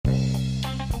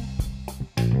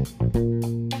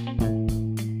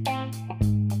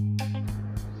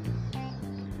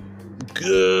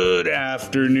Good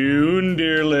afternoon,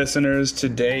 dear listeners.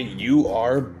 Today you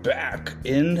are back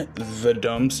in the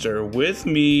dumpster with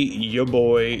me, your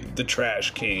boy, the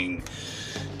Trash King.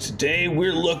 Today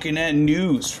we're looking at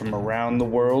news from around the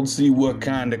world, see what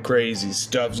kind of crazy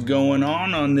stuff's going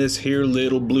on this here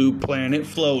little blue planet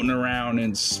floating around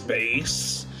in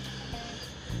space.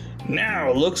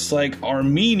 Now, looks like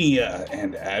Armenia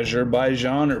and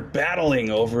Azerbaijan are battling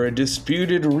over a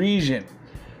disputed region.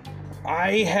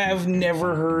 I have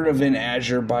never heard of an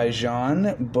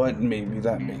Azerbaijan, but maybe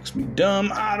that makes me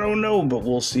dumb. I don't know, but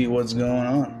we'll see what's going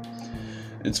on.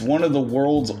 It's one of the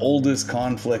world's oldest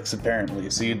conflicts, apparently,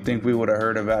 so you'd think we would have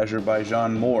heard of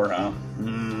Azerbaijan more, huh?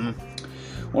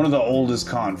 One of the oldest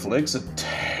conflicts, a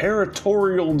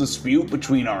territorial dispute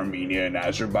between Armenia and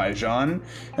Azerbaijan,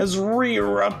 has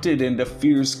re-erupted into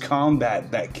fierce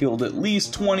combat that killed at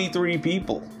least 23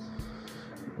 people.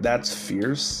 That's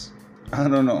fierce? I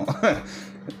don't know.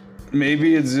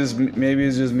 Maybe it's just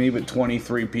me, but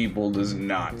 23 people does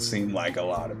not seem like a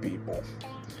lot of people.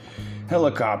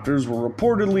 Helicopters were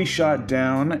reportedly shot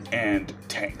down and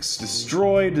tanks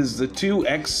destroyed as the two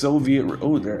ex-Soviet...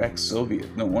 Oh, they're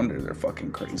ex-Soviet. No wonder they're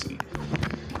fucking crazy.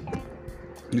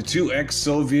 The two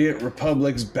ex-Soviet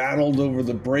republics battled over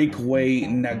the breakaway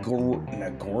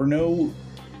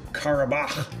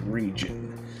Nagorno-Karabakh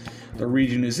region. The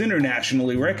region is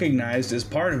internationally recognized as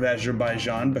part of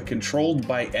Azerbaijan but controlled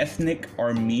by ethnic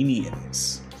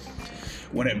Armenians.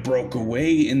 When it broke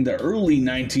away in the early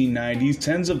 1990s,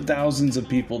 tens of thousands of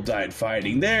people died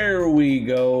fighting. There we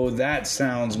go, that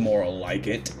sounds more like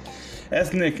it.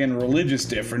 Ethnic and religious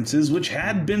differences, which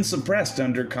had been suppressed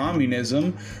under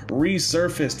communism,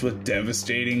 resurfaced with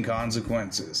devastating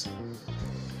consequences.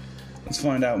 Let's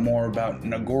find out more about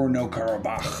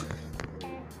Nagorno-Karabakh.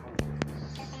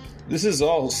 This is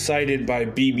all cited by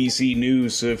BBC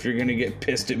News, so if you're going to get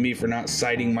pissed at me for not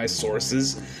citing my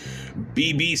sources,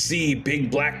 BBC, Big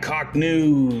Black Cock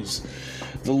News.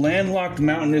 The landlocked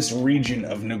mountainous region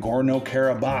of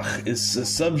Nagorno-Karabakh is the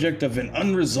subject of an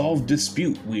unresolved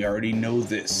dispute, we already know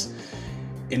this,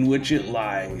 in which it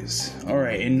lies.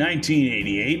 Alright, in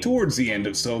 1988, towards the end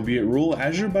of Soviet rule,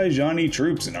 Azerbaijani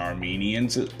troops and Armenian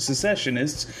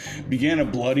secessionists began a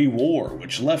bloody war,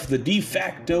 which left the de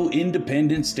facto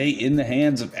independent state in the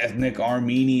hands of ethnic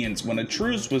Armenians when a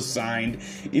truce was signed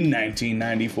in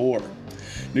 1994.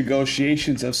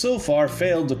 Negotiations have so far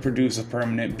failed to produce a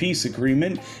permanent peace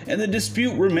agreement, and the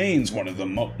dispute remains one of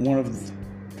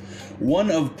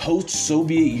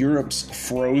post-Soviet Europe's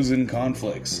frozen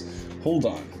conflicts. Hold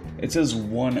on, it says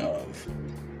one of.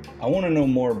 I want to know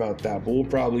more about that, but we'll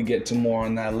probably get to more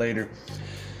on that later.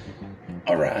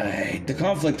 Alright, the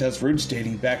conflict has roots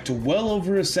dating back to well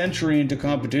over a century into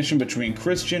competition between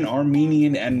Christian,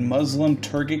 Armenian, and Muslim,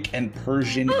 Turkic, and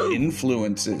Persian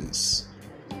influences.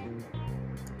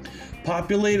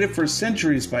 Populated for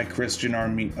centuries by Christian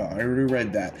Armenians. I already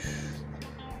read that.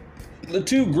 The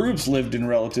two groups lived in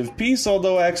relative peace,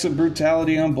 although acts of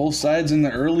brutality on both sides in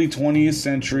the early 20th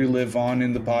century live on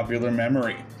in the popular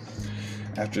memory.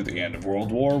 After the end of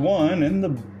World War I and the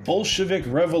Bolshevik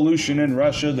Revolution in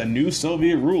Russia, the new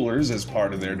Soviet rulers, as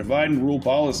part of their divide and rule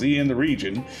policy in the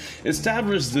region,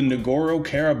 established the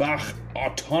Nagorno-Karabakh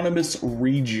Autonomous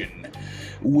Region,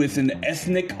 with an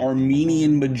ethnic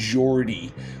Armenian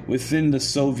majority within the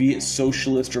Soviet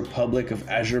Socialist Republic of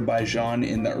Azerbaijan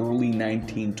in the early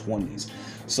 1920s.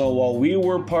 So while we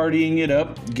were partying it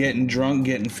up, getting drunk,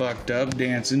 getting fucked up,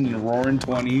 dancing and roaring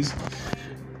 20s,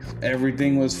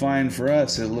 everything was fine for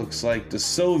us. It looks like the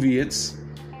Soviets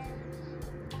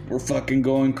were fucking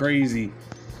going crazy.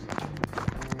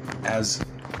 As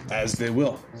they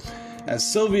will.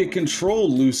 As Soviet control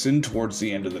loosened towards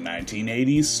the end of the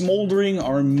 1980s, smoldering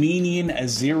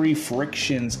Armenian-Azeri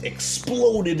frictions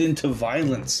exploded into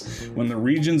violence when the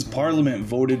region's parliament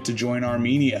voted to join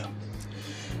Armenia.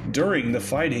 During the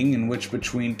fighting, in which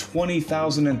between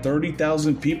 20,000 and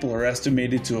 30,000 people are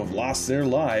estimated to have lost their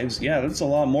lives, yeah, that's a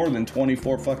lot more than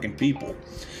 24 fucking people,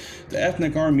 the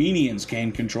ethnic Armenians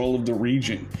gained control of the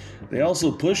region. They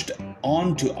also pushed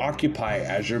on to occupy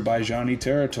Azerbaijani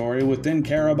territory within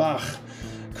Karabakh,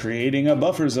 creating a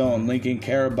buffer zone linking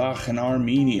Karabakh and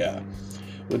Armenia.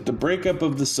 With the breakup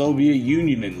of the Soviet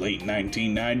Union in late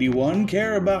 1991,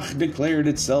 Karabakh declared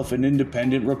itself an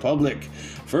independent republic,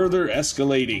 further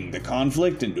escalating the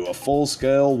conflict into a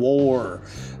full-scale war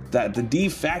that the de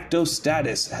facto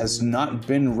status has not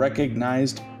been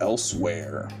recognized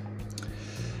elsewhere.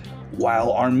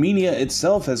 While Armenia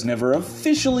itself has never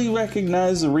officially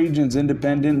recognized the region's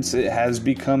independence, it has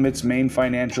become its main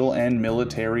financial and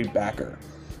military backer.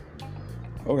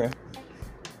 Okay.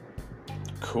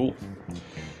 Cool.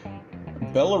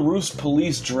 Belarus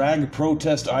police drag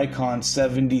protest icon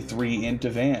 73 into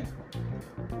van.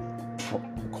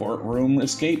 Courtroom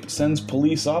escape sends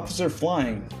police officer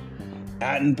flying.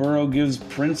 Attenborough gives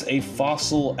Prince a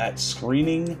fossil at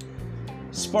screening.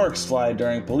 Sparks fly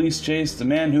during police chase. The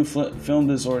man who filmed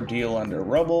his ordeal under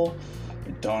rubble.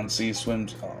 Dawn Sea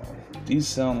swims. Oh, these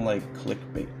sound like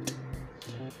clickbait.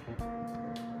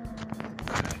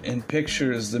 In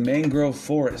pictures, the mangrove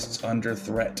forests under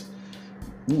threat.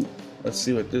 Ooh, let's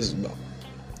see what this is about.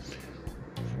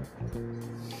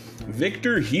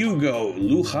 Victor Hugo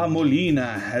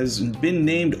Lujamolina has been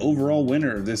named overall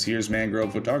winner of this year's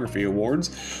Mangrove Photography Awards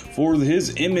for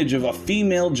his image of a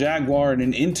female jaguar in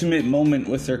an intimate moment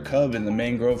with her cub in the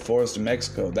mangrove forest of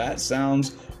Mexico. That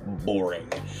sounds boring.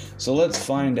 So let's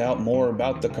find out more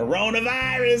about the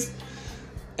coronavirus.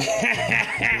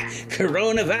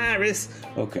 Coronavirus.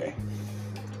 Okay.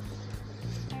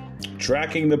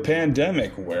 Tracking the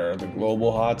pandemic. Where are the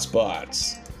global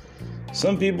hotspots?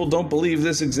 Some people don't believe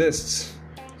this exists.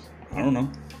 I don't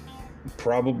know.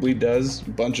 Probably does. A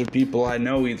bunch of people I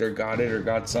know either got it or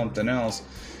got something else.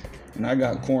 And I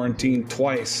got quarantined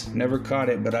twice. Never caught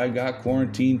it, but I got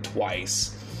quarantined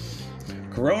twice.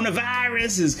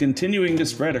 Coronavirus is continuing to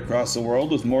spread across the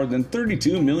world with more than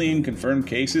 32 million confirmed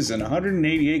cases in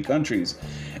 188 countries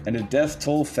and a death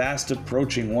toll fast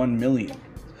approaching 1 million.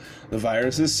 The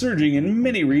virus is surging in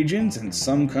many regions, and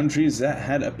some countries that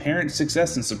had apparent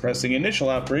success in suppressing initial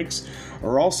outbreaks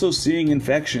are also seeing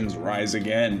infections rise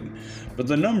again. But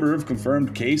the number of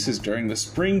confirmed cases during the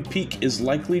spring peak is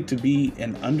likely to be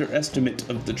an underestimate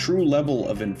of the true level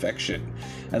of infection,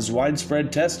 as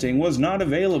widespread testing was not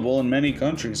available in many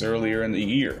countries earlier in the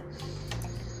year.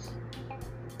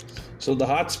 So the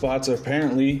hotspots are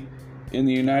apparently in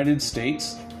the United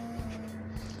States,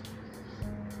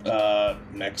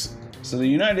 Mexico. So the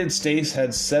United States had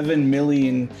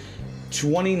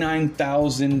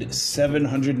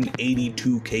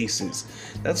 7,029,782 cases.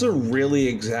 That's a really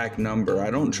exact number. I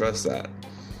don't trust that.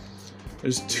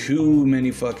 There's too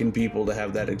many fucking people to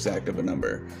have that exact of a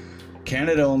number.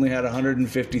 Canada only had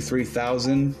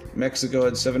 153,000. Mexico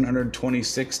had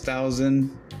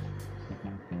 726,000.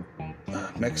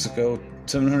 Mexico,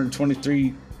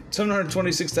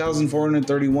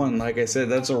 726,431. Like I said,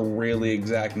 that's a really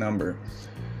exact number.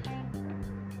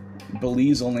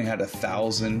 Belize only had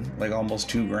 1,000, like almost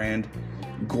 2 grand.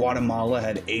 Guatemala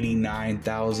had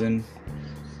 89,000.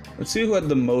 Let's see who had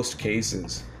the most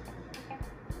cases.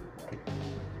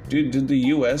 Dude, did the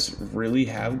US really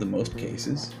have the most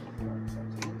cases?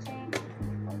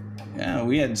 Yeah,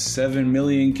 we had 7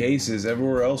 million cases.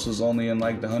 Everywhere else was only in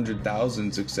like the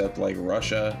 100,000s, except like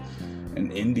Russia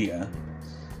and India.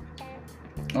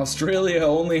 Australia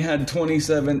only had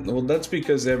 27. Well, that's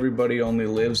because everybody only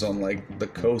lives on like the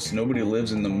coast. Nobody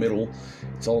lives in the middle.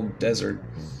 It's all desert.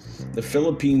 The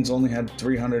Philippines only had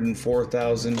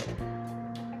 304,000.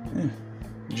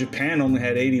 Japan only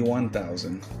had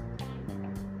 81,000.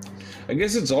 I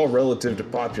guess it's all relative to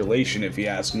population if you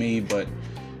ask me, but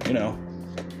you know,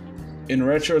 in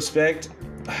retrospect,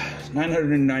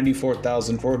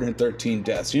 994,413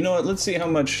 deaths. You know what? Let's see how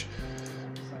much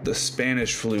the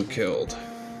Spanish flu killed.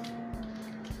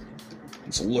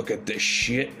 Let's look at this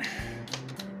shit.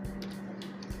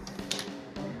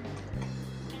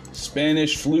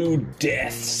 Spanish flu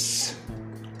deaths.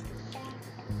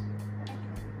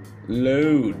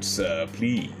 Load, sir,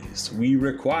 please. We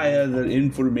require the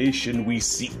information we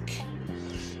seek.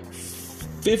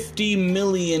 50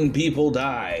 million people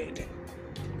died.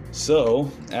 So,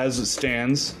 as it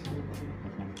stands,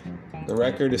 the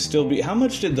record is still how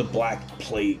much did the Black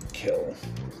Plague kill?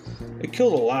 It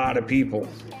killed a lot of people.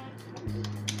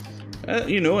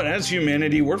 You know what, as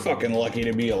humanity, we're fucking lucky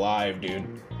to be alive, dude.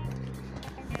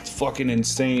 It's fucking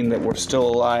insane that we're still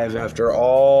alive after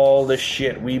all the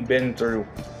shit we've been through.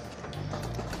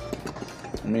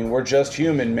 I mean, we're just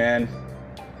human, man.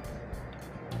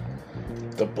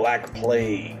 The Black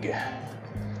Plague.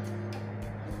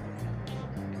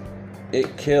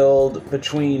 It killed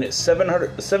between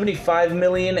 775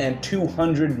 million and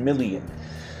 200 million.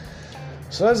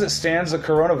 So as it stands, the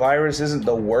coronavirus isn't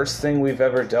the worst thing we've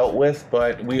ever dealt with,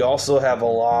 but we also have a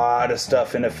lot of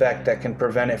stuff in effect that can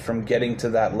prevent it from getting to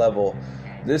that level.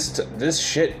 This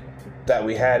shit that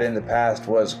we had in the past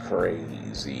was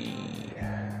crazy.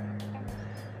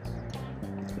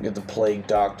 You get the plague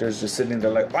doctors just sitting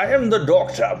there like, I am the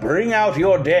doctor, bring out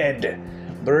your dead.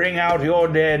 Bring out your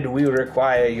dead, we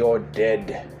require your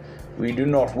dead. We do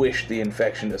not wish the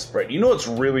infection to spread. You know what's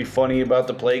really funny about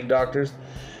the plague doctors?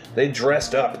 They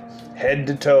dressed up head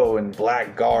to toe in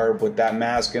black garb with that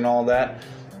mask and all that.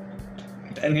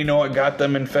 And you know what got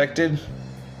them infected?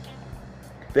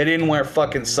 They didn't wear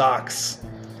fucking socks.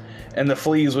 And the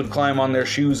fleas would climb on their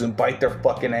shoes and bite their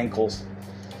fucking ankles.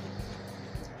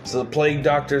 So the plague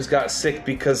doctors got sick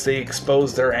because they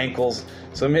exposed their ankles.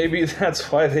 So maybe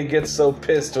that's why they get so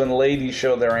pissed when ladies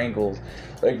show their ankles.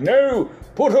 Like, no,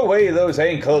 put away those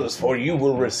ankles, for you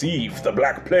will receive the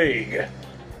Black Plague.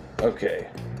 Okay.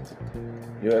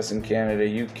 US and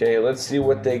Canada, UK. Let's see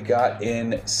what they got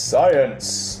in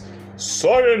science.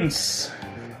 Science!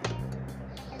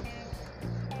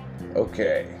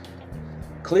 Okay.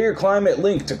 Clear climate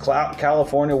linked to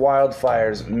California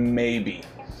wildfires. Maybe.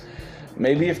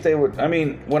 Maybe if they would... I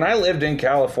mean, when I lived in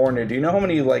California, do you know how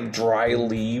many, like, dry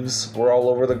leaves were all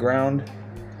over the ground?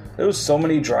 There was so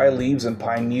many dry leaves and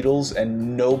pine needles,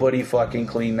 and nobody fucking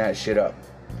cleaned that shit up.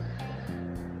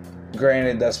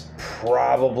 Granted, that's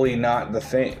probably not the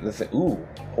thing. Ooh,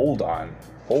 hold on.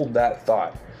 Hold that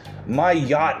thought. My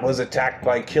yacht was attacked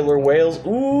by killer whales.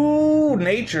 Ooh,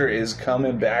 nature is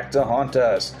coming back to haunt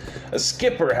us. A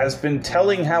skipper has been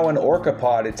telling how an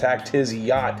orcapod attacked his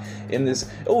yacht in this...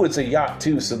 Oh, it's a yacht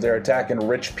too, so they're attacking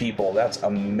rich people. That's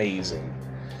amazing.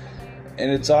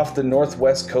 And it's off the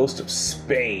northwest coast of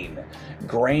Spain.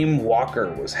 Graham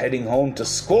Walker was heading home to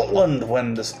Scotland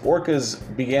when the orcas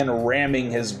began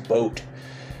ramming his boat.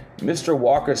 Mr.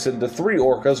 Walker said the 3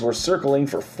 orcas were circling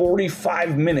for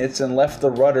 45 minutes and left the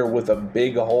rudder with a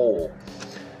big hole.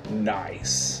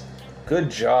 Nice. Good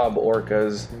job,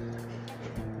 orcas.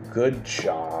 Good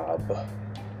job.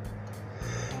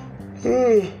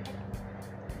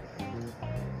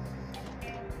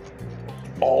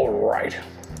 All right.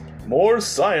 More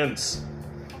science.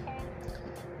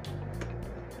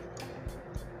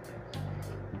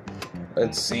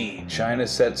 Let's see. China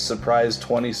sets surprise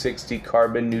 2060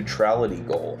 carbon neutrality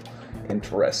goal.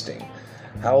 Interesting.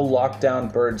 How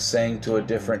lockdown birds sang to a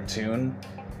different tune.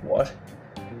 What?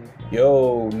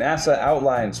 Yo, NASA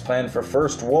outlines plan for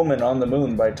first woman on the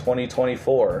moon by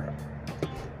 2024.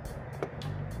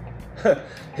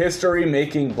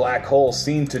 History-making black hole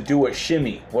seemed to do a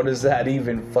shimmy. What does that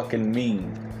even fucking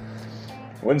mean?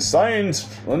 When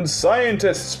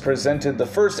scientists presented the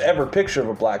first ever picture of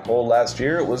a black hole last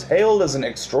year, it was hailed as an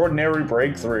extraordinary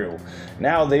breakthrough.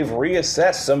 Now they've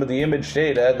reassessed some of the image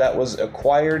data that was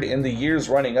acquired in the years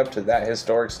running up to that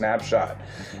historic snapshot,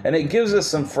 and it gives us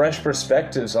some fresh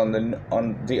perspectives on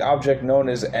the object known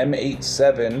as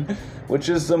M87, which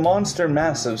is the monster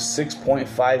mass of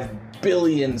 6.5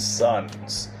 billion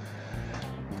suns.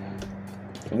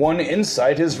 One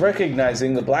insight is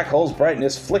recognizing the black hole's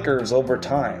brightness flickers over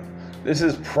time. This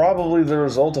is probably the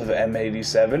result of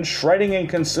M87 shredding and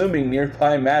consuming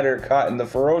nearby matter caught in the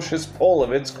ferocious pull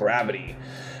of its gravity.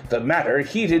 The matter,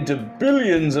 heated to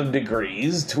billions of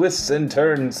degrees, twists and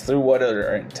turns through what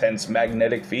are intense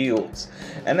magnetic fields,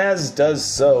 and as does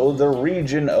so, the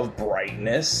region of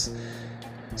brightness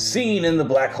seen in the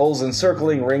black hole's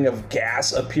encircling ring of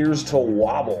gas appears to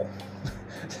wobble.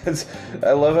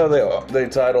 I love how they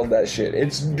titled that shit.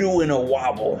 It's doing a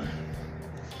wobble.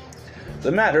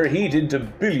 The matter, heated to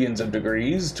billions of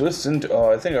degrees, twists into...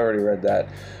 Oh, I think I already read that.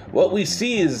 What we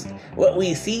see is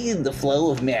the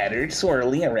flow of matter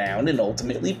swirling around and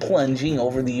ultimately plunging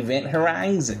over the event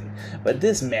horizon. But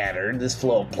this matter, this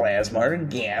flow of plasma or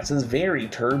gas, is very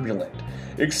turbulent,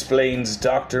 explains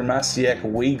Dr. Maciek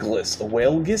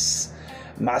Wielgus.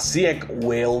 Maciek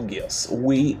Wielgus,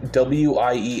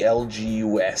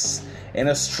 W-I-E-L-G-U-S, an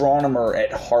astronomer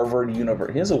at Harvard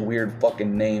University. He has a weird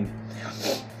fucking name.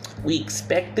 We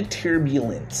expect the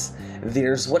turbulence.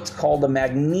 There's what's called a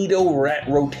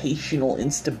magneto-rotational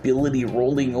instability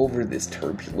rolling over this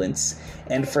turbulence,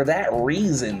 and for that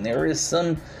reason, there is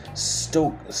some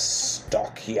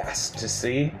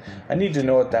stochasticity. I need to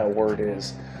know what that word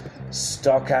is.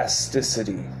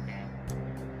 Stochasticity.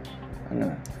 I'm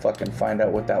gonna fucking find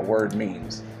out what that word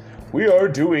means. We are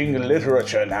doing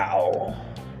literature now.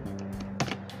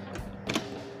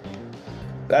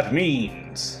 That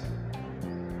means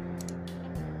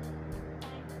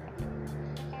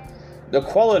the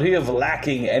quality of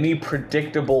lacking any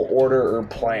predictable order or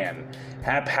plan.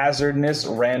 Haphazardness,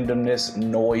 randomness,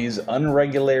 noise,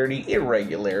 unregularity,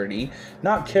 irregularity,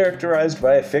 not characterized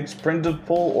by a fixed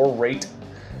principle or rate,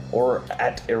 or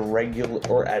at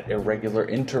irregular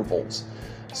intervals.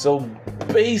 So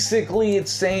basically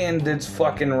it's saying it's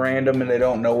fucking random and they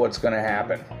don't know what's gonna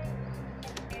happen.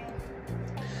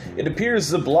 It appears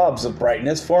the blobs of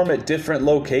brightness form at different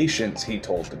locations, he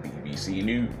told the BBC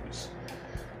News.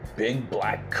 Big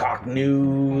black cock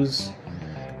news.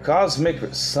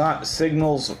 Cosmic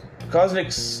signal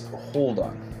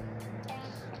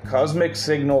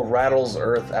rattles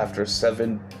Earth after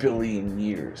 7 billion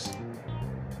years.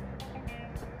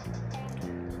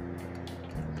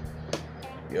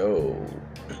 Yo.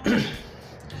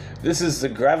 This is the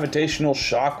gravitational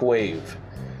shock wave.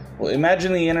 Well,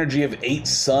 imagine the energy of 8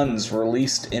 suns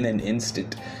released in an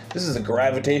instant. This is a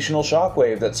gravitational shock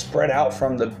wave that spread out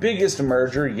from the biggest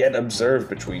merger yet observed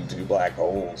between 2 black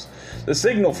holes. The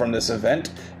signal from this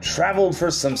event traveled for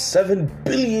some 7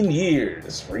 billion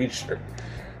years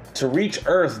to reach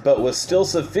Earth, but was still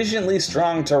sufficiently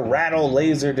strong to rattle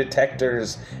laser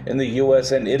detectors in the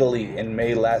US and Italy in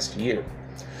May last year.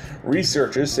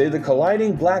 Researchers say the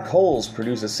colliding black holes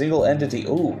produce a single entity.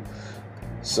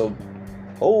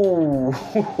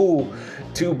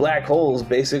 Two black holes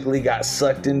basically got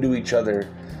sucked into each other.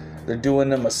 They're doing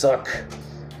them a suck.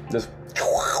 Just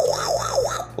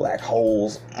black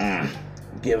holes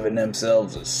giving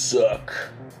themselves a suck.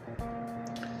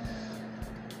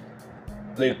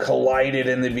 They collided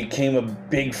and they became a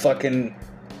big fucking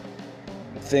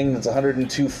thing that's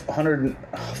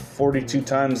 142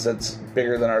 times that's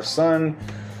bigger than our sun.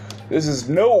 This is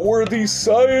noteworthy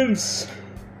science.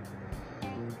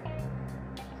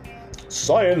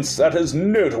 Science that is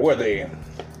noteworthy.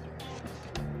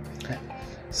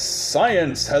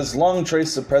 Science has long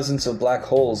traced the presence of black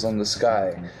holes on the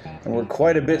sky, and were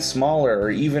quite a bit smaller or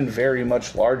even very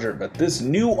much larger, but this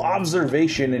new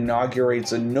observation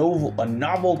inaugurates a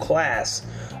novel class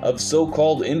of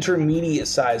so-called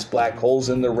intermediate-sized black holes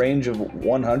in the range of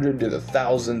 100 to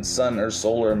 1,000 sun or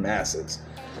solar masses.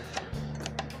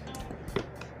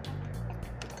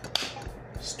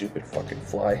 Stupid fucking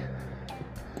fly.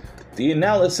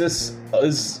 This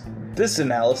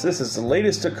analysis is the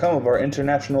latest to come of our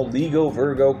international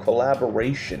LIGO-Virgo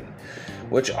collaboration,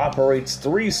 which operates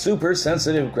 3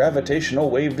 super-sensitive gravitational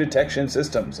wave detection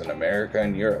systems in America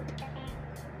and Europe.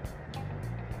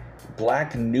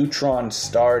 Black neutron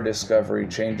star discovery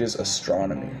changes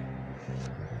astronomy.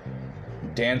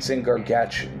 Dancing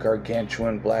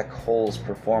gargantuan black holes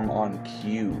perform on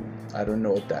cue. I don't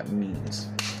know what that means.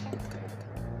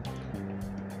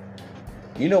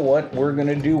 You know what we're going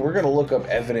to do? We're going to look up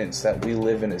evidence that we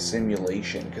live in a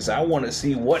simulation, because I want to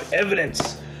see what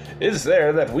evidence is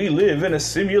there that we live in a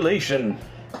simulation.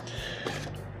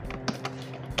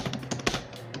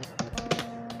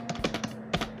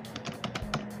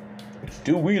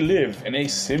 Do we live in a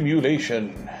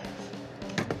simulation?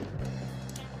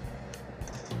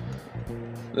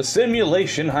 The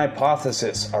simulation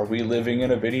hypothesis. Are we living in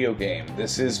a video game?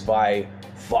 This is by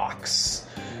Vox.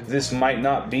 This might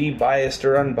not be biased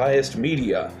or unbiased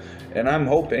media, and I'm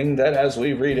hoping that as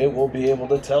we read it, we'll be able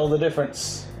to tell the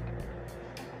difference.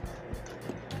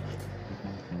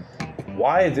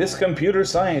 Why this computer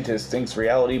scientist thinks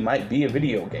reality might be a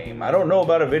video game. I don't know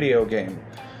about a video game,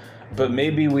 but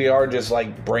maybe we are just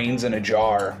like brains in a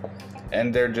jar,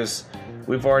 and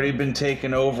we've already been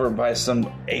taken over by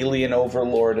some alien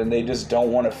overlord, and they just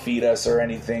don't want to feed us or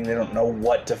anything. They don't know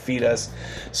what to feed us,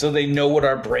 so they know what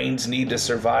our brains need to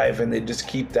survive, and they just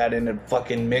keep that in a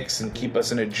fucking mix and keep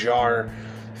us in a jar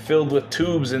filled with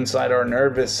tubes inside our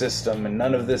nervous system, and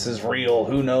none of this is real.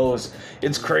 Who knows?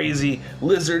 It's crazy.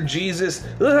 Lizard Jesus.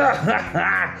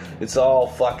 It's all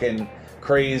fucking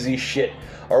crazy shit.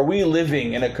 Are we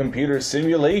living in a computer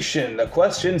simulation? The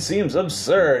question seems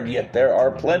absurd, yet there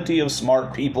are plenty of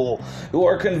smart people who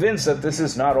are convinced that this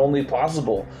is not only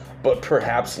possible, but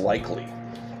perhaps likely.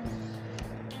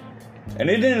 In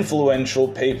an influential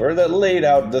paper that laid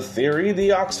out the theory,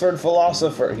 the Oxford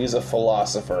philosopher, he's a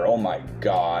philosopher, oh my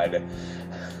god.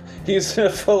 He's a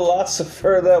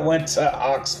philosopher that went to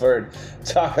Oxford.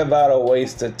 Talk about a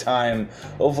waste of time.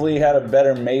 Hopefully he had a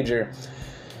better major.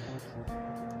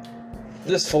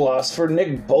 This philosopher,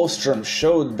 Nick Bostrom,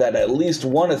 showed that at least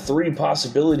one of 3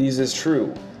 possibilities is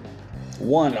true.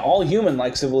 1. All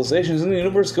human-like civilizations in the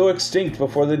universe go extinct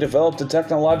before they develop the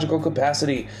technological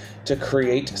capacity to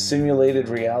create simulated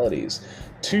realities.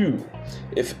 2.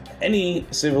 If any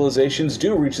civilizations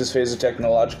do reach this phase of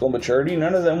technological maturity,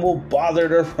 none of them will bother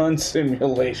to run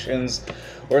simulations.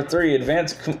 Or 3.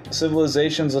 Advanced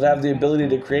civilizations would have the ability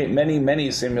to create many, many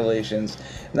simulations.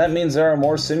 And that means there are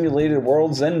more simulated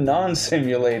worlds than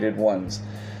non-simulated ones.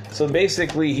 So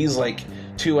basically, he's like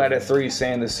 2 out of 3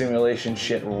 saying the simulation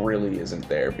shit really isn't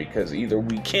there, because either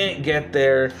we can't get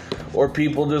there or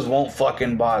people just won't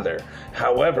fucking bother.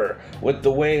 However, with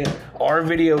the way our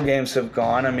video games have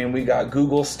gone, I mean, we got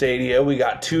Google Stadia, we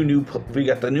got the new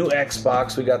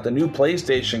Xbox, we got the new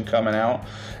PlayStation coming out,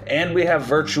 and we have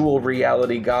virtual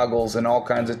reality goggles and all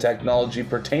kinds of technology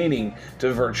pertaining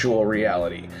to virtual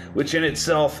reality, which in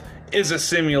itself is a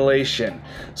simulation.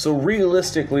 So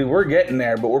realistically, we're getting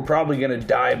there, but we're probably going to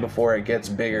die before it gets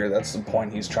bigger. That's the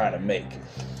point he's trying to make.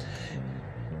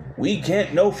 We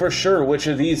can't know for sure which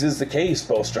of these is the case,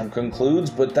 Bostrom concludes,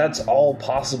 but that's all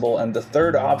possible, and the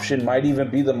third option might even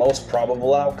be the most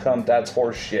probable outcome. That's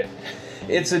horseshit.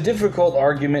 It's a difficult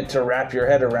argument to wrap your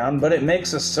head around, but it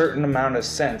makes a certain amount of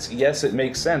sense. Yes, it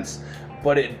makes sense,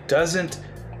 but it doesn't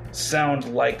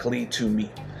sound likely to me.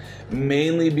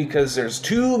 Mainly because there's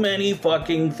too many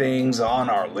fucking things on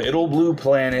our little blue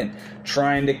planet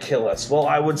trying to kill us. Well,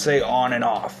 I would say on and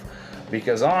off.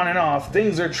 Because on and off,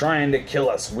 things are trying to kill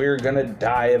us. We're gonna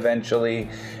die eventually,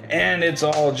 and it's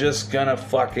all just gonna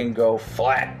fucking go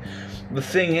flat. The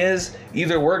thing is,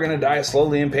 either we're gonna die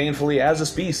slowly and painfully as a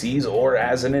species, or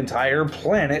as an entire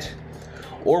planet,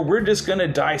 or we're just gonna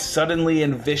die suddenly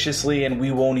and viciously, and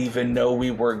we won't even know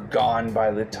we were gone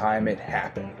by the time it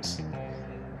happens.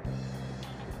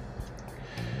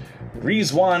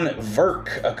 Rizwan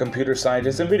Virk, a computer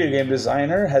scientist and video game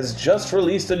designer, has just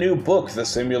released a new book, The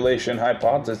Simulation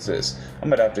Hypothesis. I'm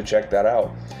gonna have to check that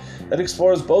out. That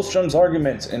explores Bostrom's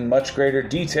arguments in much greater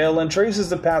detail and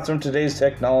traces the path from today's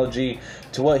technology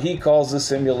to what he calls the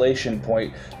simulation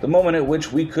point, the moment at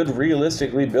which we could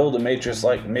realistically build a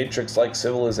matrix-like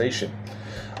civilization.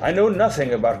 I know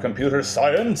nothing about computer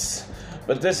science,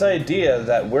 but this idea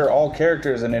that we're all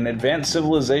characters in an advanced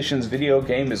civilization's video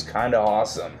game is kinda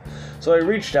awesome. So I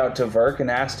reached out to Virk and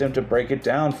asked him to break it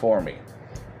down for me.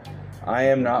 I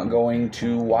am not going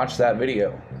to watch that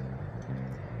video.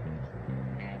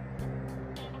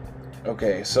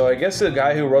 Okay, so I guess the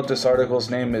guy who wrote this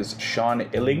article's name is Sean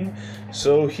Illing,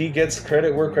 so he gets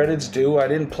credit where credit's due. I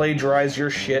didn't plagiarize your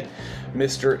shit,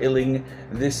 Mr. Illing.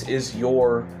 This is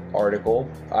your article.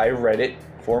 I read it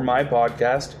for my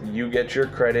podcast. You get your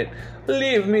credit.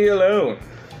 Leave me alone.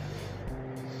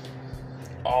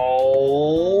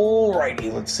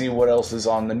 Alrighty, let's see what else is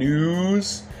on the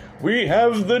news. We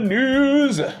have the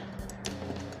news.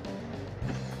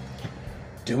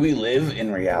 Do we live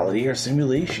in reality or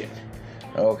simulation?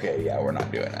 Okay, yeah, we're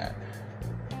not doing that.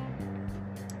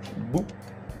 Boop.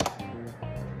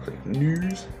 Click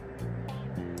news.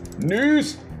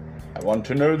 News! I want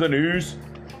to know the news.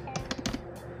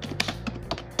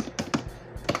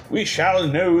 We shall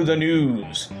know the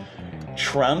news.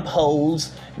 Trump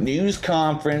holds news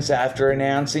conference after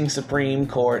announcing Supreme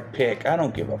Court pick. I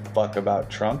don't give a fuck about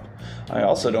Trump. I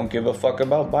also don't give a fuck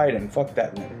about Biden. Fuck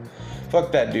that man.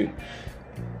 Fuck that dude.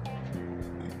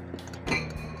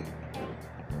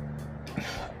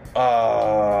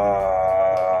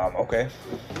 Okay.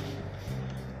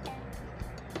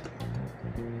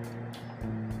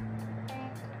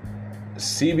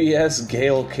 CBS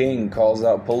Gayle King calls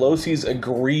out Pelosi's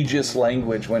egregious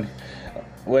language when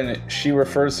she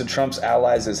refers to Trump's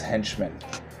allies as henchmen.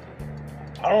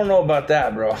 I don't know about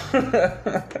that, bro.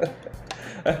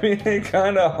 I mean, they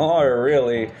kind of are,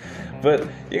 really. But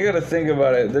you gotta think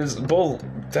about it. There's both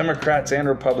Democrats and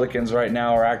Republicans right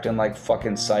now are acting like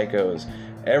fucking psychos.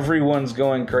 Everyone's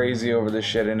going crazy over this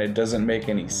shit, and it doesn't make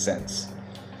any sense.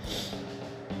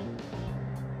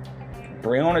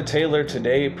 Breonna Taylor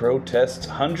today protests.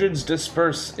 Hundreds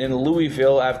disperse in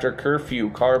Louisville after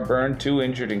curfew. Car burned, 2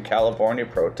 injured in California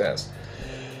protest.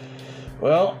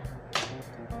 Well,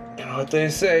 you know what they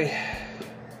say.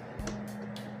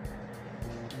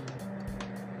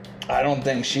 I don't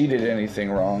think she did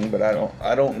anything wrong, but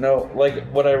I don't know. Like,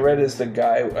 what I read is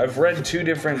I've read 2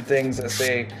 different things that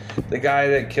say the guy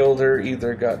that killed her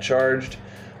either got charged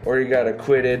or he got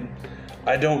acquitted.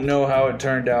 I don't know how it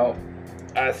turned out.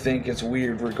 I think it's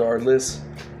weird regardless.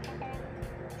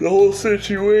 The whole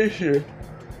situation.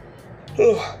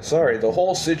 The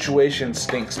whole situation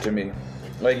stinks to me.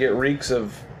 Like, it reeks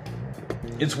of...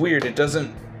 It's weird. It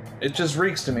just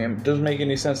reeks to me. It doesn't make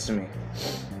any sense to me.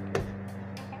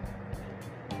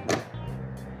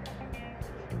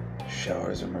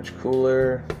 Showers are much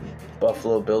cooler.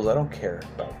 Buffalo Bills. I don't care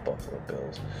about Buffalo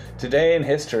Bills. Today in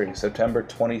history, September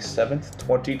 27th,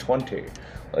 2020.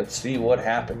 Let's see what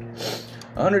happened.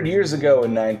 100 years ago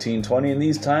in 1920, in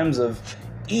these times of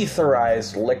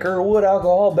etherized liquor, wood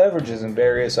alcohol beverages, and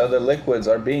various other liquids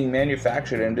are being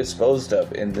manufactured and disposed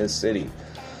of in this city.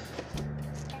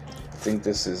 I think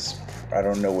this is... I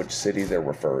don't know which city they're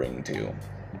referring to.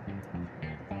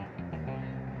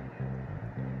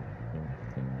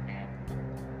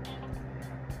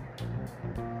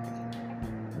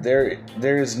 There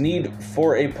is need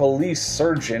for a police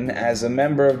surgeon as a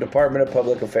member of Department of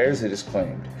Public Affairs, it is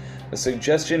claimed. The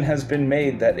suggestion has been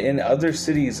made that in other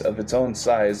cities of its own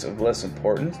size of less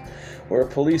importance, where a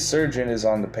police surgeon is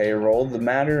on the payroll, the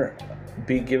matter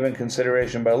be given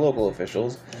consideration by local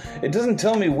officials. It doesn't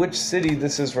tell me which city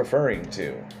this is referring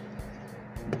to.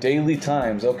 Daily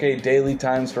Times. Okay, Daily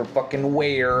Times for fucking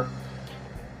where?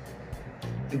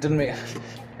 It doesn't make...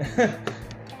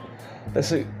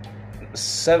 That's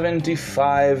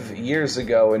 75 years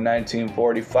ago in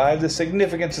 1945, the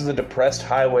significance of the depressed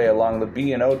highway along the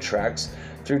B&O tracks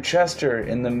through Chester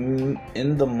in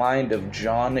the mind of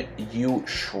John U.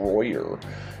 Schroyer,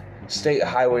 State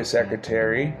Highway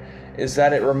Secretary, is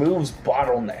that it removes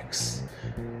bottlenecks.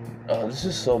 Oh, this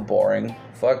is so boring.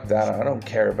 Fuck that. I don't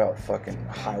care about fucking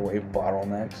highway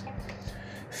bottlenecks.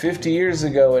 50 years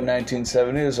ago in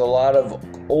 1970, there's a lot of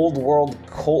old world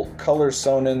cult colors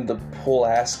sewn in the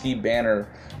Pulaski Banner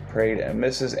Parade and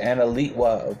Mrs. Anna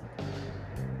Litwa.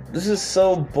 This is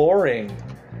so boring.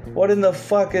 What in the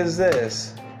fuck is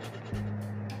this?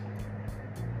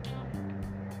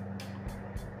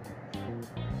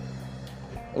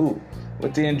 Ooh.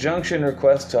 With the injunction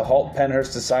request to halt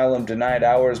Pennhurst Asylum denied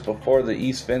hours before the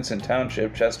East Vincent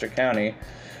Township, Chester County,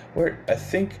 where I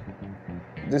think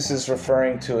this is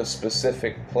referring to a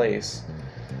specific place.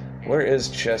 Where is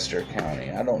Chester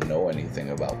County? I don't know anything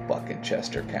about fucking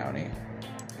Chester County.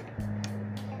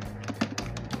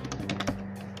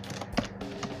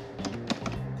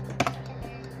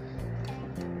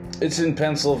 It's in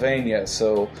Pennsylvania,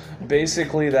 so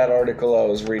basically that article I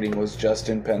was reading was just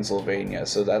in Pennsylvania,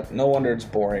 so that no wonder it's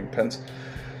boring.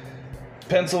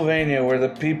 Pennsylvania, where the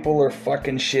people are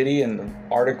fucking shitty and the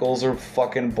articles are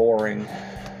fucking boring.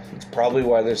 It's probably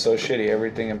why they're so shitty.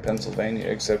 Everything in Pennsylvania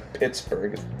except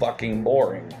Pittsburgh is fucking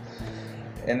boring.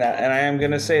 And I am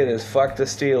gonna say this: fuck the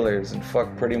Steelers and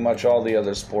fuck pretty much all the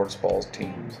other sports balls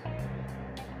teams.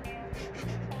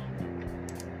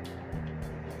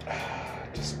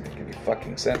 Doesn't make any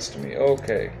fucking sense to me.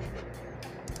 Okay.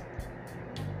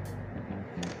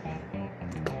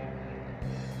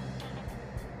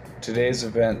 Today's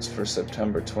events for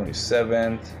September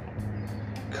 27th.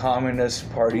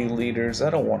 Communist Party leaders. I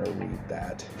don't want to read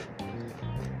that.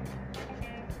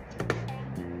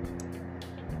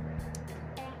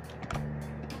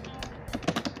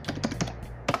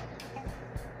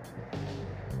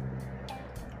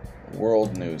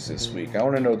 World news this week. I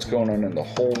want to know what's going on in the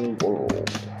whole world.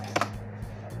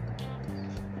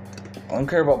 I don't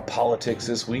care about politics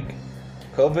this week.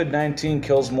 COVID-19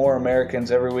 kills more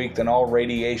Americans every week than all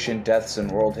radiation deaths in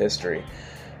world history.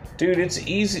 Dude, it's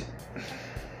easy.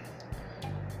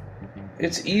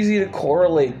 It's easy to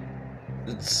correlate.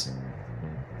 It's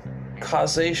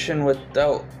causation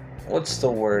without. What's the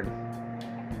word?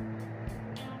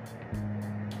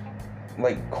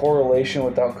 Like correlation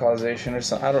without causation or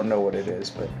something. I don't know what it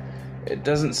is, but it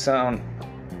doesn't sound.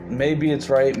 Maybe it's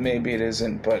right, maybe it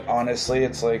isn't, but honestly,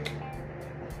 it's like.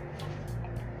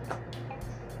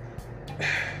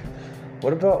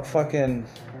 What about fucking.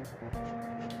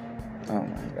 Oh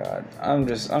my god.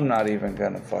 I'm not even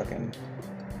gonna fucking.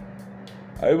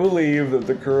 I believe that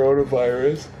the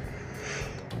coronavirus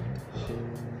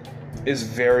is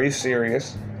very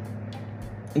serious,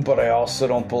 but I also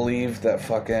don't believe that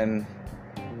fucking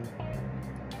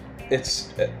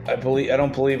I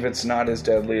don't believe it's not as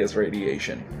deadly as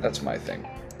radiation. That's my thing.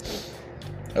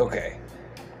 Okay.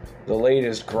 The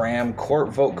latest Graham court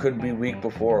vote could be week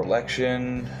before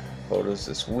election. Photos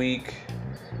this week.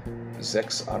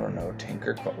 Zex, I don't know,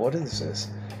 Tinker. What is this?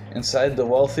 Inside the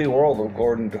wealthy world of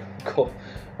Gordon.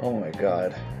 Oh my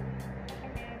god.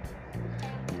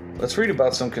 Let's read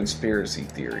about some conspiracy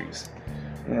theories.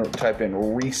 I'm going to type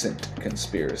in recent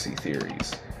conspiracy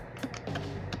theories.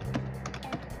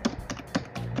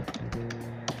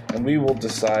 And we will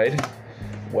decide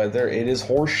whether it is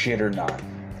horseshit or not.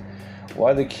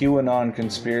 Why the QAnon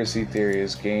conspiracy theory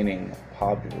is gaining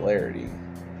popularity.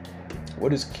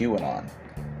 What is QAnon?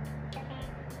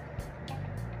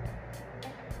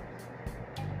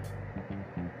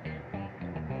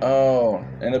 Oh,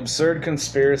 an absurd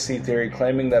conspiracy theory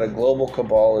claiming that a global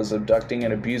cabal is abducting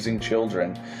and abusing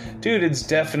children. Dude, it's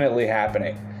definitely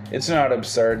happening. It's not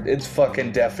absurd. It's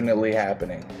fucking definitely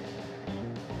happening.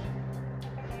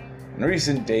 In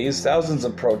recent days, thousands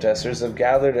of protesters have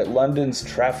gathered at London's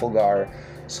Trafalgar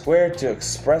Square to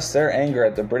express their anger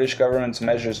at the British government's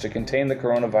measures to contain the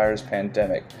coronavirus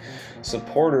pandemic.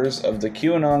 Supporters of the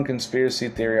QAnon conspiracy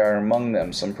theory are among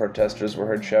them. Some protesters were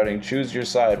heard shouting, "Choose your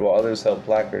side," while others held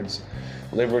placards,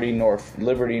 liberty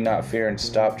not fear, and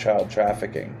stop child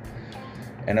trafficking.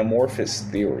 An amorphous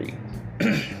theory.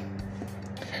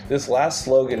 This last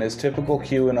slogan is typical of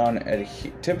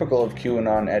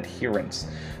QAnon adherents.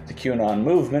 The QAnon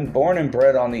movement, born and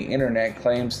bred on the internet,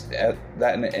 claims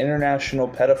that an international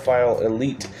pedophile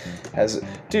elite has...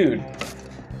 Dude,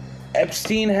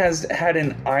 Epstein has had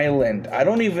an island. I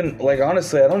don't even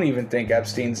think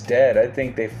Epstein's dead. I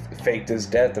think they faked his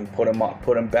death and put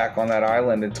him back on that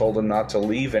island and told him not to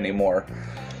leave anymore.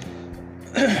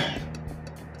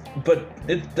 But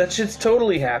that shit's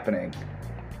totally happening.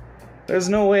 There's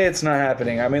no way it's not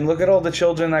happening. I mean, look at all the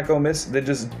children that go missing. They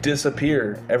just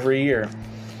disappear every year.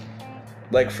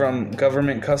 Like from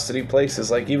government custody places.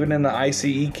 Like even in the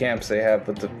ICE camps they have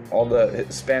with all the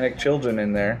Hispanic children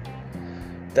in there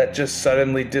that just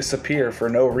suddenly disappear for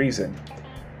no reason.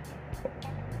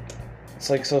 It's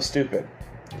like so stupid.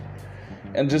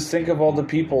 And just think of all the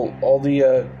people, all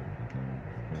the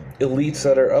elites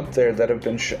that are up there that have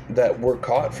been that were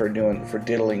caught for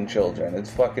diddling children. It's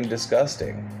fucking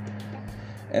disgusting.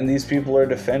 And these people are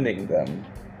defending them.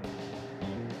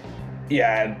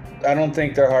 Yeah, I don't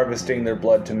think they're harvesting their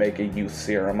blood to make a youth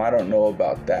serum. I don't know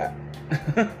about that.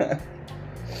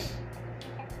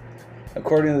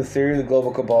 According to the theory, the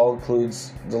global cabal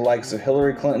includes the likes of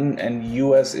Hillary Clinton and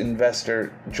U.S.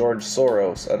 investor George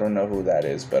Soros. I don't know who that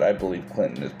is, but I believe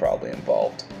Clinton is probably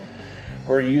involved.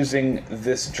 Who are using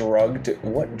this drug to...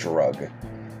 What drug?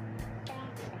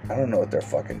 I don't know what they're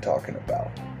fucking talking about.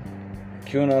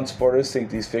 QAnon supporters think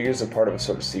these figures are part of a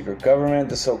sort of secret government,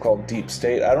 the so-called deep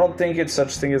state. I don't think it's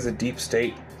such thing as a deep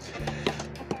state.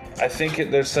 I think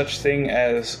there's such thing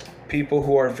as people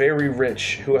who are very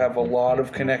rich, who have a lot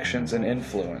of connections and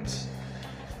influence,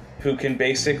 who can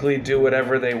basically do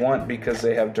whatever they want because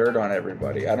they have dirt on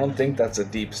everybody. I don't think that's a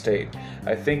deep state.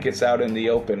 I think it's out in the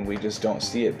open. We just don't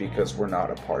see it because we're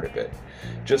not a part of it.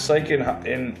 Just like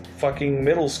in fucking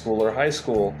middle school or high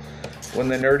school, when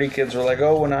the nerdy kids were like,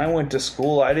 oh, when I went to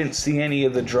school, I didn't see any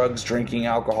of the drugs, drinking,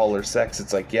 alcohol, or sex.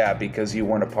 It's like, yeah, because you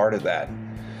weren't a part of that.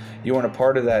 You weren't a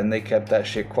part of that, and they kept that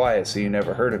shit quiet, so you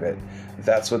never heard of it.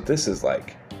 That's what this is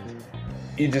like.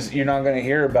 You're not going to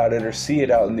hear about it or see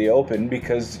it out in the open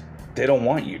because they don't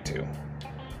want you to.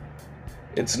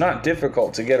 It's not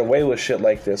difficult to get away with shit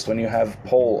like this when you have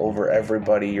pull over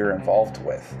everybody you're involved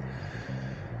with.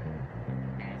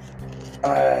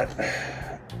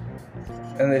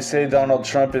 And they say Donald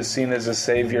Trump is seen as a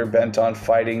savior bent on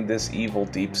fighting this evil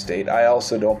deep state. I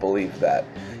also don't believe that.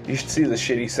 You should see the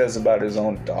shit he says about his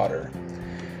own daughter.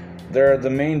 There are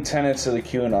the main tenets of the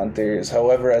QAnon theories,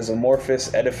 however, as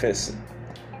amorphous edifice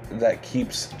that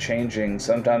keeps changing,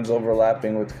 sometimes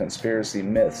overlapping with conspiracy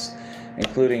myths,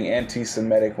 including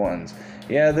anti-Semitic ones.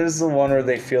 Yeah, there's the one where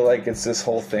they feel like it's this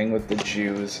whole thing with the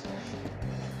Jews.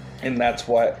 And that's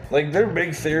why, like, their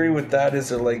big theory with that is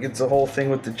that, like, it's a whole thing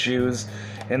with the Jews,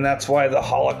 and that's why the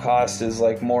Holocaust is,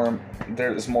 like,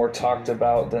 there's more talked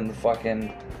about than the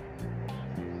fucking,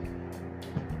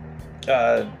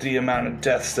 the amount of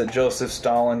deaths that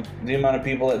the amount of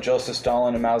people that Joseph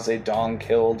Stalin and Mao Zedong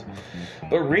killed.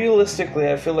 But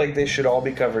realistically, I feel like they should all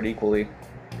be covered equally.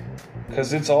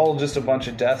 Because it's all just a bunch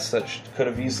of deaths that could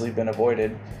have easily been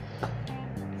avoided.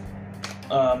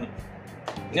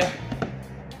 Yeah.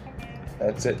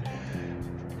 That's it.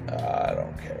 I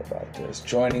don't care about this.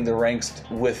 Joining the ranks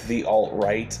with the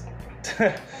alt-right.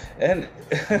 And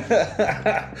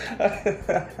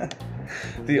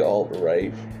the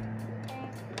alt-right.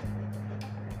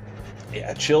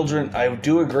 Yeah, children, I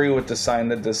do agree with the sign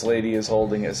that this lady is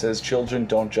holding. It says, children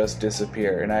don't just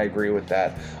disappear, and I agree with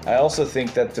that. I also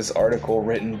think that this article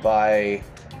written by...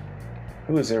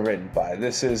 Who is it written by?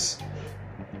 This is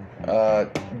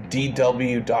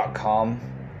DW.com.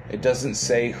 It doesn't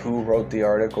say who wrote the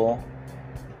article,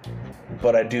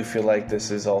 but I do feel like this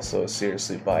is also a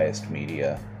seriously biased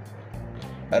media.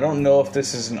 I don't know if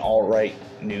this is an alt-right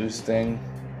news thing,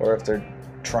 or if they're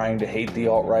trying to hate the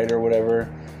alt-right or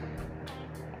whatever.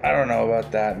 I don't know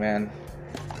about that, man.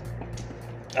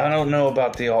 I don't know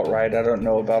about the alt-right. I don't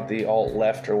know about the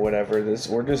alt-left or whatever.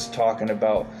 We're just talking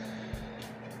about...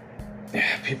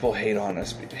 People hate on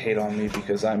me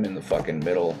because I'm in the fucking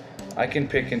middle. I can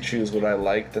pick and choose what I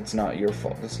like. That's not your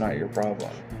fault. That's not your problem.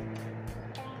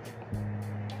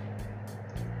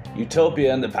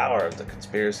 Utopia and the power of the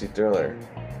conspiracy thriller.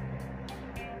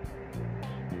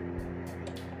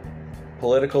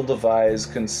 Political divides,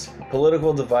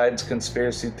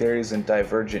 conspiracy theories, and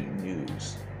divergent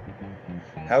news.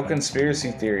 How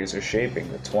conspiracy theories are shaping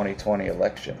the 2020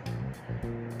 election.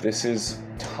 This is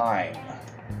Time.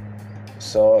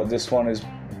 So this one is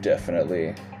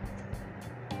definitely...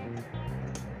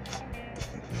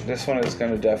 This one is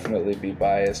going to definitely be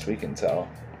biased, we can tell.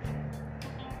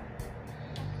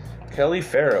 Kelly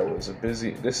Farrow is a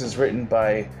busy... This is written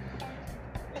by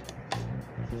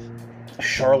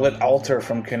Charlotte Alter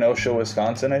from Kenosha,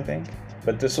 Wisconsin, I think.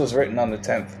 But this was written on the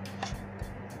 10th.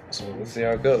 So let's see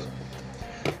how it goes.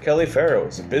 Kelly Farrow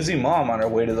is a busy mom on her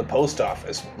way to the post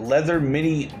office. Leather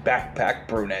mini backpack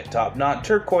brunette top knot,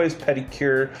 turquoise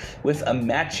pedicure with a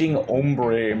matching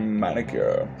ombre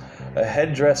manicure. A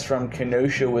headdress from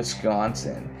Kenosha,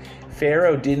 Wisconsin.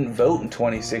 Farrow didn't vote in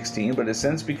 2016, but has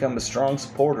since become a strong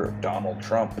supporter of Donald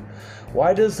Trump.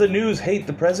 Why does the news hate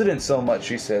the president so much,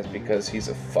 she says? Because he's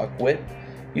a fuckwit.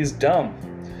 He's dumb.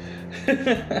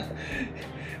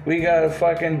 We got a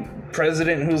fucking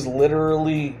president who's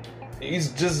literally, he's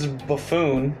just a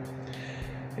buffoon.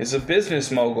 He's a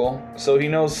business mogul, so he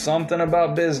knows something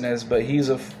about business, but he's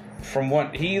from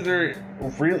what he either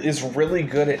is really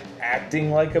good at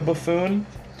acting like a buffoon,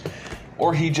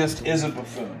 or he just is a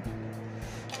buffoon.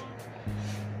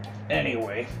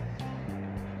 Anyway,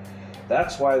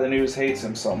 that's why the news hates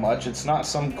him so much. It's not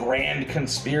some grand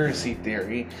conspiracy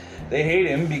theory. They hate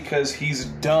him because he's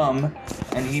dumb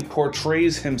and he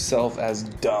portrays himself as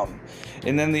dumb.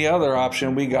 And then the other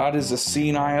option we got is a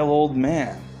senile old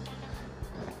man.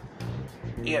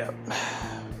 Yeah,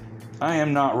 I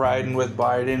am not riding with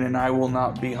Biden, and I will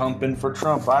not be humping for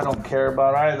Trump. I don't care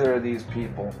about either of these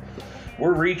people.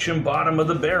 We're reaching bottom of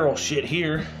the barrel shit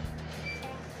here.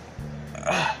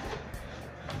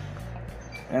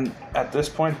 And at this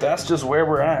point, that's just where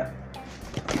we're at.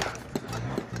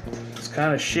 It's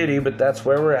kind of shitty, but that's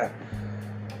where we're at.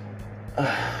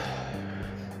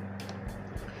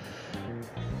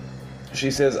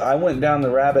 She says, I went down the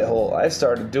rabbit hole. I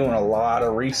started doing a lot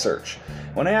of research.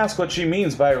 When I ask what she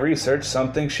means by research,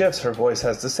 something shifts. Her voice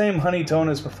has the same honey tone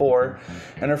as before,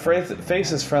 and her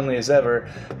face is friendly as ever,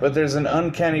 but there's an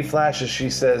uncanny flash as she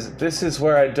says, this is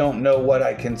where I don't know what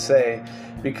I can say,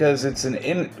 because it's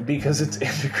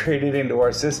integrated into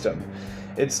our system.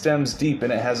 It stems deep,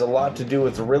 and it has a lot to do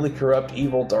with really corrupt,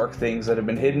 evil, dark things that have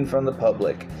been hidden from the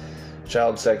public.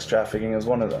 Child sex trafficking is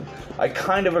one of them. I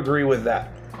kind of agree with that.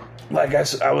 Like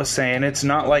I was saying, it's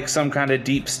not like some kind of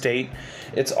deep state.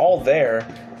 It's all there,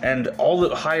 and all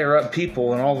the higher up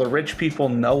people and all the rich people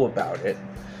know about it.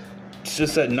 It's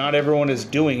just that not everyone is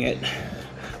doing it,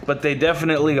 but they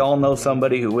definitely all know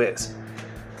somebody who is.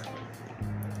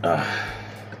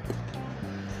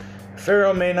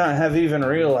 Farrow may not have even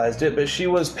realized it, but she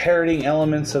was parroting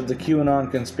elements of the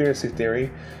QAnon conspiracy theory,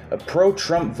 a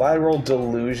pro-Trump viral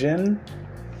delusion.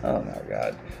 Oh my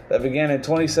god. That began in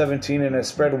 2017 and has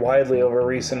spread widely over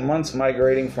recent months,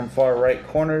 migrating from far-right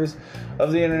corners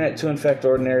of the internet to infect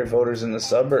ordinary voters in the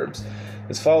suburbs.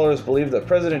 His followers believe that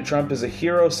President Trump is a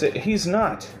hero. He's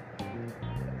not.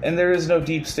 And there is no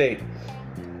deep state.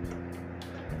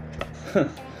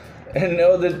 And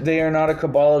know that they are not a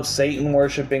cabal of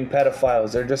Satan-worshipping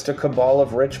pedophiles. They're just a cabal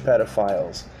of rich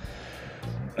pedophiles.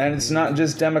 And it's not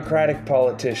just Democratic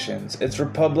politicians. It's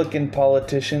Republican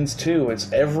politicians, too.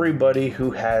 It's everybody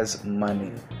who has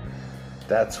money.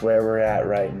 That's where we're at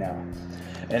right now.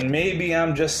 And maybe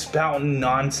I'm just spouting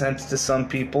nonsense to some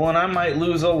people, and I might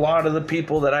lose a lot of the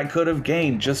people that I could have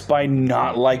gained just by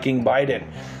not liking Biden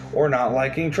or not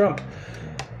liking Trump.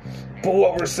 But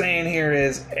what we're saying here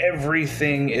is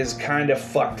everything is kind of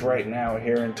fucked right now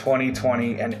here in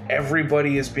 2020, and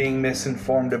everybody is being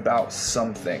misinformed about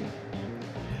something.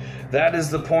 That is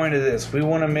the point of this. We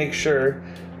want to make sure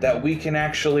that we can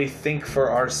actually think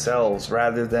for ourselves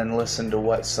rather than listen to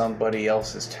what somebody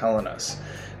else is telling us.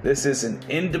 This is an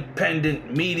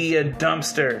independent media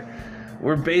dumpster.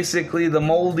 We're basically the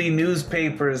moldy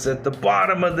newspapers at the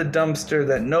bottom of the dumpster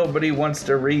that nobody wants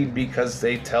to read because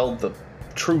they tell the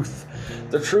truth.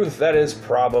 The truth that is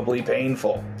probably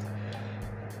painful.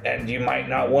 And you might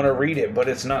not want to read it, but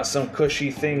it's not some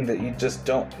cushy thing that you just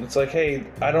don't. It's like, hey,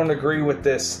 I don't agree with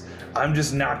this. I'm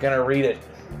just not going to read it.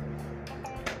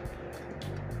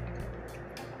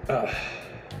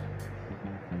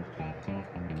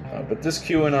 But this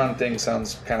QAnon thing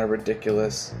sounds kind of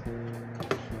ridiculous.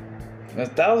 There's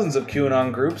thousands of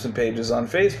QAnon groups and pages on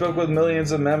Facebook with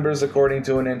millions of members, according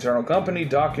to an internal company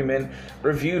document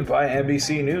reviewed by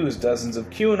NBC News. Dozens of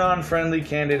QAnon-friendly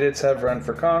candidates have run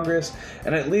for Congress,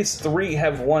 and at least 3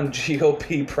 have won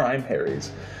GOP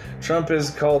primaries. Trump has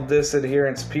called this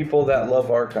adherents people that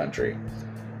love our country.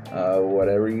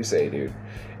 Whatever you say, dude.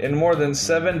 In more than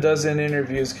 7 dozen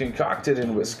interviews concocted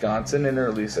in Wisconsin in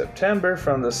early September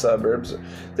from the suburbs.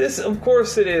 This, of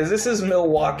course it is. This is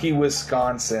Milwaukee,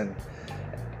 Wisconsin.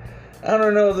 I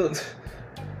don't know.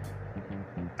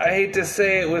 I hate to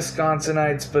say it,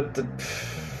 Wisconsinites, but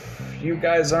you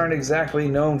guys aren't exactly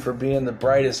known for being the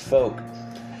brightest folk.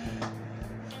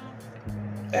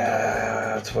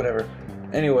 It's whatever.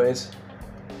 Anyways.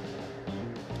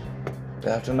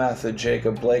 The aftermath of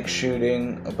Jacob Blake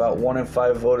shooting, about 1 in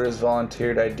 5 voters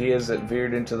volunteered ideas that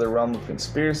veered into the realm of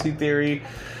conspiracy theory,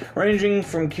 ranging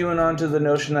from QAnon to the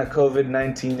notion that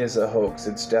COVID-19 is a hoax.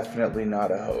 It's definitely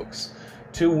not a hoax.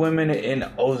 Two women in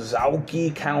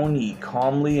Ozaukee County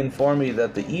calmly informed me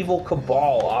that the evil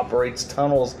cabal operates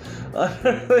tunnels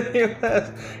under the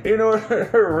U.S. in order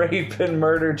to rape and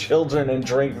murder children and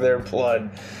drink their blood.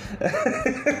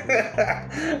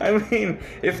 I mean,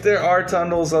 if there are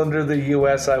tunnels under the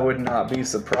U.S., I would not be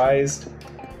surprised.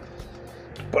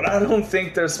 But I don't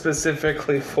think they're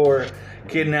specifically for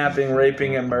kidnapping,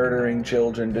 raping, and murdering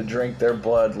children to drink their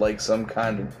blood like some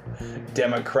kind of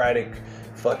democratic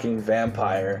fucking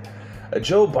vampire. A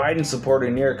Joe Biden supporter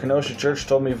near a Kenosha church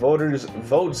told me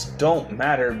votes don't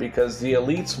matter because the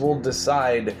elites will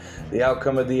decide the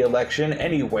outcome of the election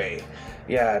anyway.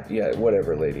 Yeah,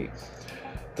 whatever, lady.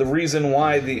 The reason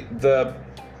why the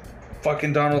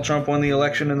fucking Donald Trump won the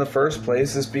election in the first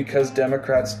place is because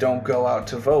Democrats don't go out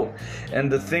to vote.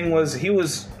 And the thing was, it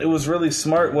was really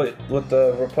smart what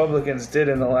the Republicans did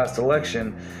in the last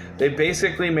election. They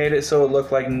basically made it so it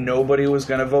looked like nobody was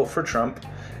going to vote for Trump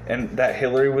and that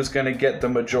Hillary was going to get the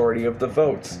majority of the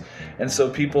votes. And so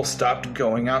people stopped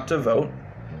going out to vote,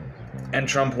 and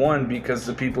Trump won because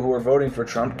the people who were voting for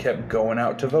Trump kept going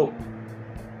out to vote.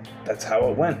 That's how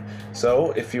it went.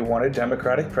 So if you want a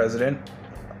Democratic president,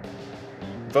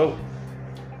 vote.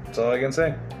 That's all I can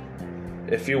say.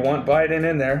 If you want Biden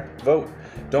in there, vote.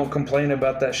 Don't complain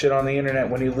about that shit on the internet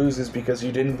when he loses because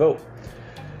you didn't vote.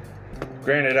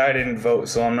 Granted, I didn't vote,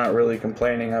 so I'm not really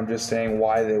complaining. I'm just saying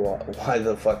why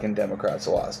the fucking Democrats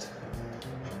lost.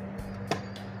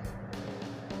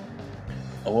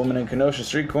 A woman in Kenosha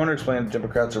street corner explained the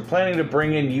Democrats are planning to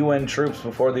bring in UN troops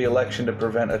before the election to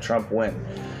prevent a Trump win.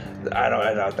 I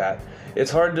doubt that.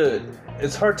 It's hard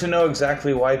to know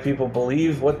exactly why people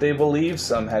believe what they believe.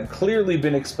 Some had clearly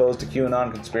been exposed to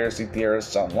QAnon conspiracy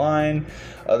theorists online.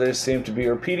 Others seem to be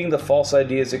repeating the false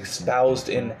ideas espoused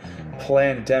in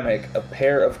Plandemic, a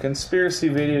pair of conspiracy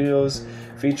videos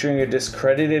featuring a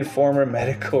discredited former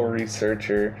medical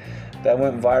researcher that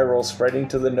went viral, spreading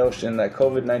to the notion that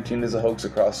COVID-19 is a hoax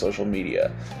across social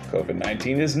media.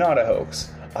 COVID-19 is not a hoax.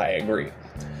 I agree.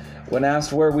 When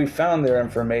asked where we found their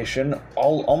information,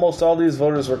 almost all these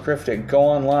voters were cryptic. Go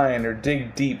online or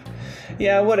dig deep.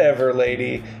 Yeah, whatever,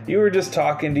 lady. You were just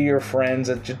talking to your friends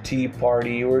at your tea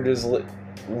party. You were just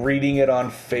reading it on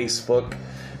Facebook.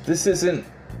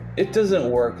 It doesn't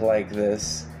work like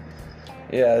this.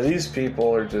 Yeah, these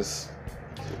people are just...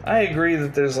 I agree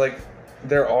that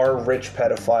there are rich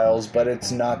pedophiles, but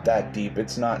it's not that deep.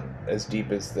 It's not as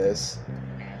deep as this.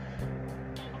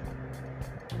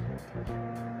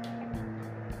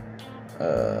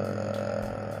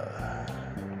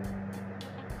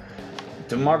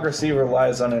 Democracy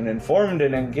relies on an informed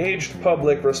and engaged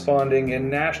public responding in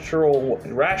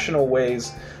rational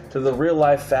ways to the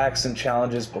real-life facts and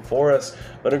challenges before us,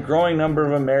 but a growing number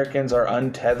of Americans are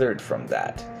untethered from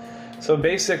that. So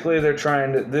basically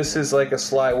this is like a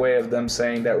sly way of them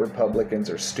saying that Republicans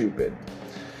are stupid.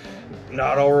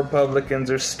 Not all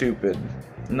Republicans are stupid.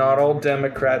 Not all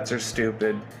Democrats are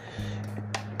stupid.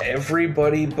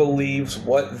 Everybody believes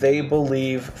what they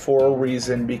believe for a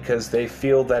reason because they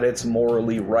feel that it's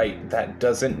morally right. That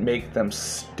doesn't make them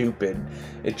stupid.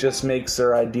 It just makes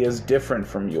their ideas different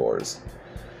from yours.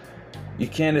 You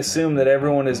can't assume that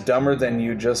everyone is dumber than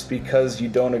you just because you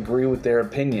don't agree with their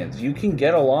opinions. You can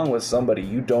get along with somebody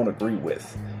you don't agree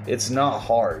with. It's not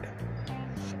hard.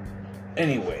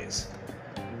 Anyways.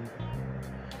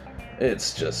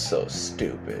 It's just so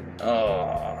stupid.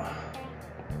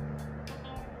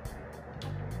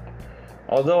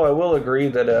 Although I will agree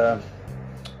that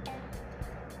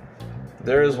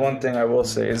there is one thing I will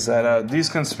say is that these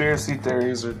conspiracy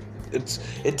theories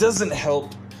it doesn't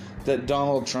help that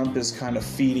Donald Trump is kind of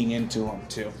feeding into them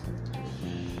too.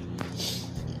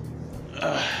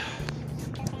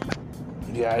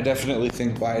 Yeah, I definitely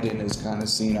think Biden is kind of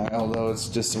senile, though it's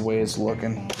just the way it's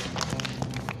looking.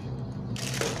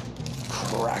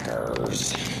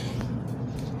 Crackers.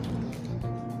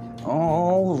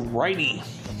 Alrighty.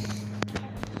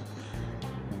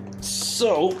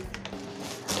 So,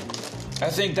 I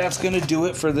think that's going to do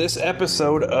it for this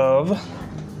episode of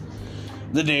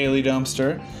The Daily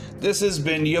Dumpster. This has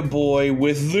been your boy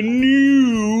with the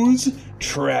news,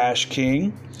 Trash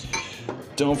King.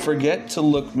 Don't forget to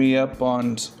look me up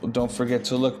on Spoon.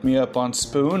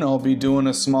 I'll be doing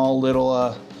a small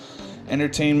little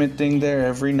entertainment thing there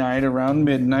every night around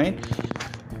midnight.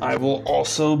 I will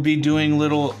also be doing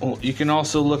you can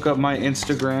also look up my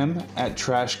Instagram at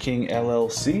Trash King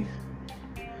LLC.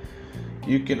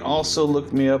 You can also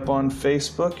look me up on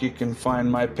Facebook. You can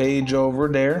find my page over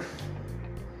there.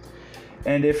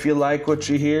 And if you like what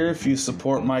you hear, if you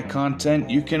support my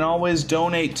content, you can always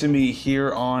donate to me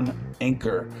here on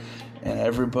Anchor. And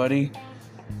everybody,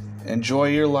 enjoy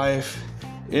your life.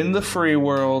 in the free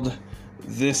world.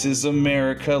 This is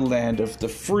America, land of the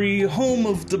free, home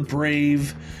of the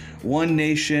brave. One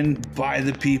nation, by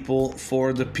the people,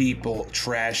 for the people.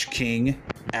 Trash King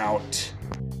out.